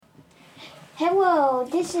Hello,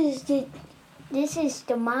 this is the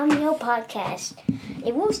Mommio podcast.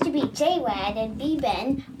 It used to be JJ and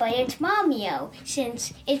B-Ben, but it's Mommio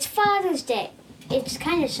since it's Father's Day. It's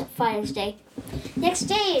kind of Father's Day. Next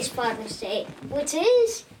day is Father's Day, which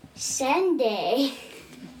is Sunday.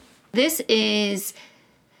 This is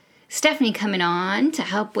Stephanie coming on to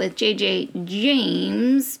help with JJ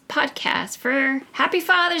James' podcast for Happy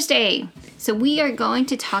Father's Day. So we are going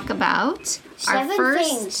to talk about our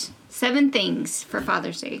first 7 things for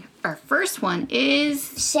Father's Day. Our first one is...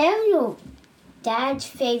 Samuel, Dad's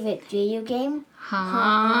favorite video game. That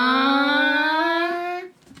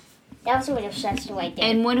was a little stressful right there.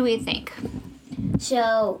 And what do we think?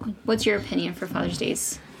 So... What's your opinion for Father's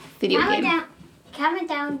Day's video game? Comment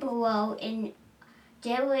down below in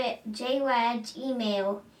JWAD's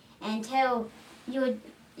email and tell your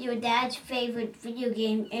dad's favorite video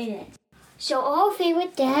game in it. So our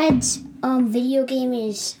favorite dad's video game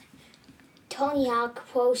is Tony Hawk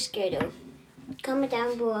Pro Skater. Comment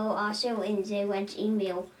down below also in JWAD's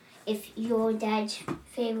email if your dad's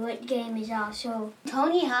favorite game is also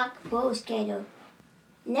Tony Hawk Pro Skater.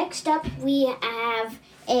 Next up we have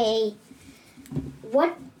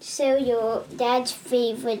what's your dad's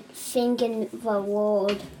favorite thing in the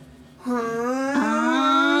world?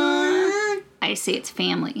 I say it's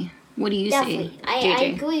family. What do you Definitely. say, JJ? I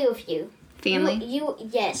agree with you. Family?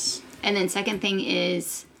 Yes. And then second thing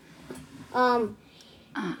is... I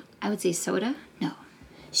would say soda? No.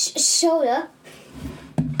 Soda.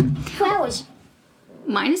 Flowers.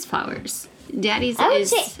 Mine is flowers. Daddy's I would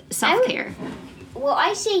is say- self-care.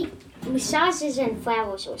 I say massages and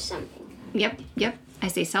flowers or something. Yep. I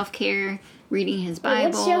say self-care, reading his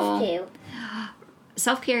Bible. What's self-care?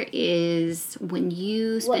 Self-care is when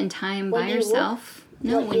you spend time by yourself.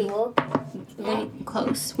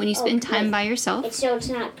 Close. When you spend time by yourself. So it's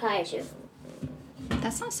not pleasure.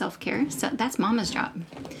 That's not self-care. So that's Mama's job.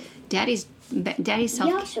 Daddy's self-care.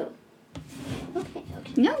 Yeah, sure. Okay.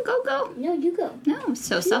 No, go. No, you go. No,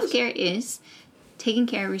 so self-care is taking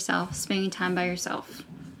care of yourself, spending time by yourself,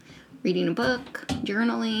 reading a book,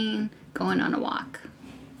 journaling, going on a walk.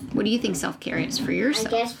 What do you think self-care is for yourself?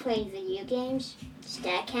 I guess playing video games. Does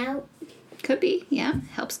that count? Could be, yeah.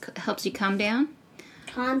 Helps you calm down.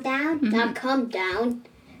 Calm down? Mm-hmm. Not calm down.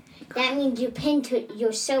 That means you pin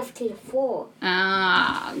yourself to the floor.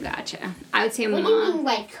 Ah, gotcha. I would say What do you mean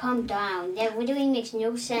by calm down? That literally makes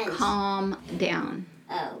no sense. Calm down.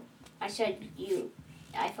 Oh, I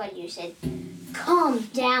thought you said calm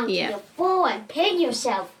down to the floor and pin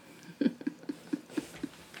yourself.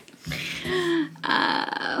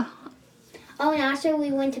 Oh, and also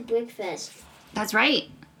we went to Brickfest. That's right.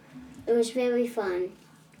 It was very fun.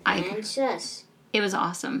 And sus. It was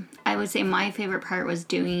awesome. I would say my favorite part was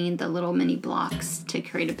doing the little mini blocks to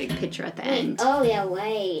create a big picture at the end. Oh, yeah,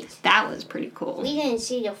 wait. That was pretty cool. We didn't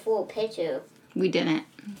see the full picture. We didn't.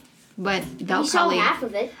 But we saw half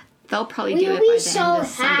of it. They'll probably do it by the end of Sunday. We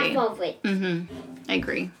saw half of it. Mm-hmm. I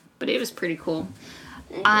agree. But it was pretty cool.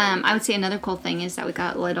 I would say another cool thing is that we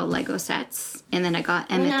got little Lego sets. And then I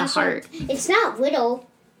got Emmett the Heart. It's not little.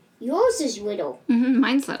 Yours is little. Mm-hmm.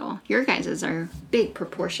 Mine's little. Your guys' are big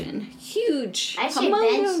proportion. Huge. I say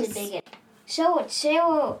Ben's the biggest. So it's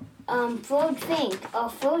Sarah, third thing.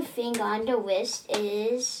 Our third thing on the list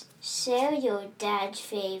is Sarah, your dad's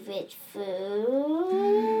favorite food.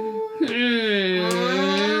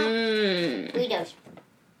 Burritos.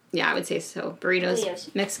 Yeah, I would say so.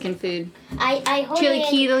 Burritos. Mexican food. I hope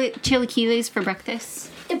Chilaquiles for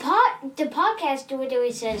breakfast. The podcast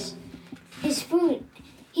literally says his food.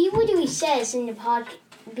 He literally says in the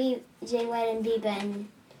JY and B-Ben,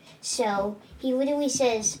 so he literally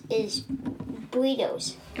says is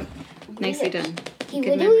burritos. Yep. Nicely done. He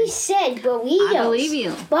literally said burritos. I believe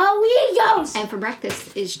you. Burritos! And for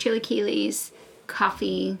breakfast is chilaquiles,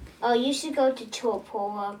 coffee. Oh, you should go to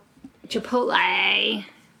Chipotle. Chipotle.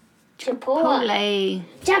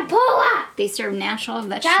 They serve natural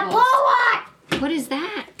vegetables. Chipotle! What is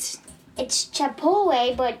that? It's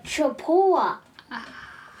Chipotle, but Chipotle.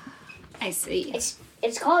 I see.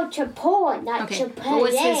 It's called Chipotle, not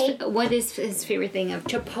Chipotle. What is his favorite thing of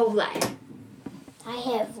Chipotle? I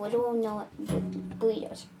have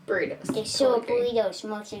burritos. Burritos. They serve burritos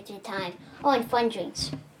most of the time. Oh, and fun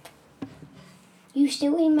drinks. You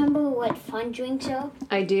still remember what fun drinks are?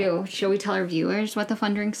 I do. Shall we tell our viewers what the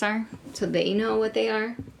fun drinks are so they know what they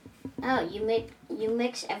are? Oh, you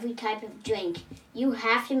mix every type of drink. You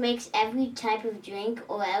have to mix every type of drink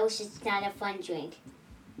or else it's not a fun drink.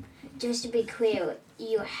 Just to be clear,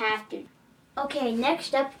 you have to. Okay,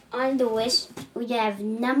 next up on the list, we have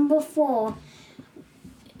number 4.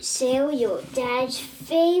 Say your dad's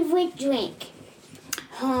favorite drink.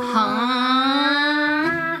 Huh?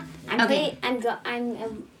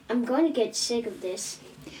 I'm going to get sick of this.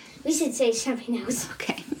 We should say something else.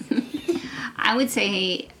 Okay. I would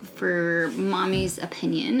say, for Mommy's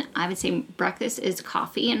opinion, I would say breakfast is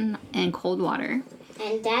coffee and cold water.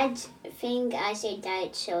 And Dad's thing, I say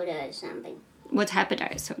diet soda or something. What type of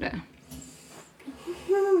diet soda?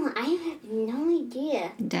 I have no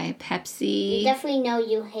idea. Diet Pepsi. You definitely know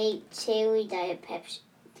you hate cherry Diet Pepsi.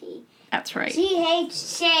 That's right. She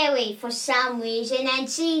hates cherry for some reason, and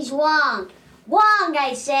she's wrong. Wrong,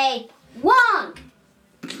 I say. Wrong!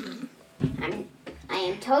 I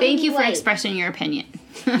am totally Thank you for right. expressing your opinion.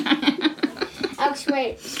 I'll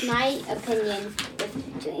express my opinion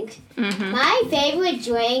with drinks. Mm-hmm. My favorite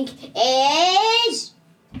drink is...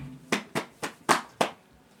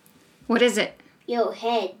 What is it? Your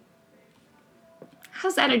head.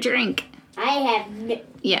 How's that a drink? I have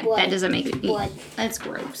Yeah, blood. that doesn't make it. Blood. That's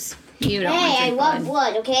gross. You don't want to Hey, I drink love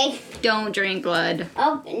blood. blood, okay? Don't drink blood.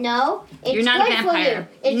 Oh, no. It's You're not a good for vampire. you.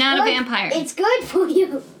 It's You're not a good- vampire. It's good for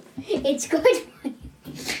you. It's good for you.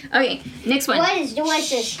 Okay, next one. What's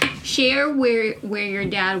this? Share where your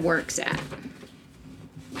dad works at.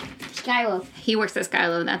 Skylo. He works at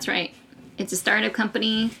Skylo, that's right. It's a startup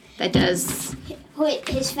company that does...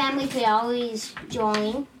 His family could always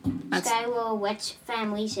join. That's- Skylo lets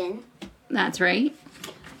families in. That's right.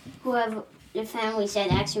 Whoever the families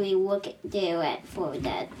that actually work there at for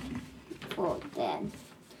dad.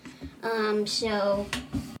 So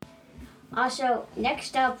also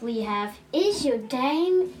next up we have is your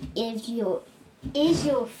dad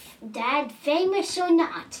famous or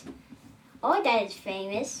not? Our dad is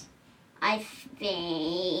famous. I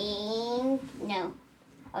think no.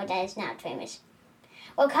 Our dad is not famous.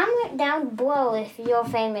 Well, comment down below if you're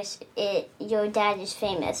famous. Your dad is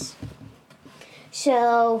famous.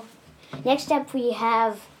 So, next up we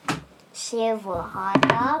have silver hot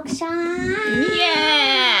dog sign.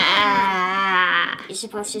 Yeah! You're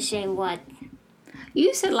supposed to say what?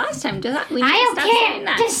 You said last time, we I need to don't stop care. saying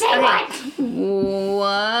that. Just say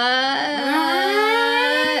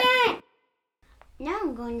What? Now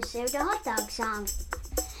I'm going to say the hot dog song.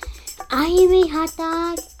 I am a hot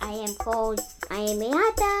dog. I am cold. I am a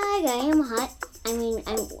hot dog. I am hot. I'm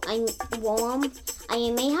warm. I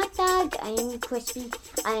am a hot dog. I am crispy.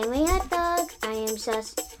 I am a hot dog. I am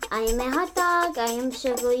sus. I am a hot dog. I am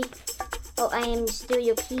sugary. Oh, I am still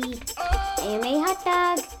your key. I am a hot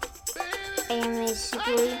dog. I am a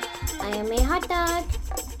sugary. I am a hot dog.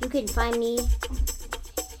 You can find me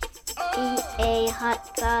in a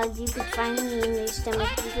hot dog. You could find me in your stomach.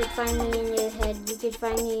 You could find me in your head. You could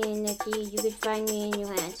find me in the key. You could find me in your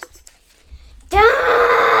hands.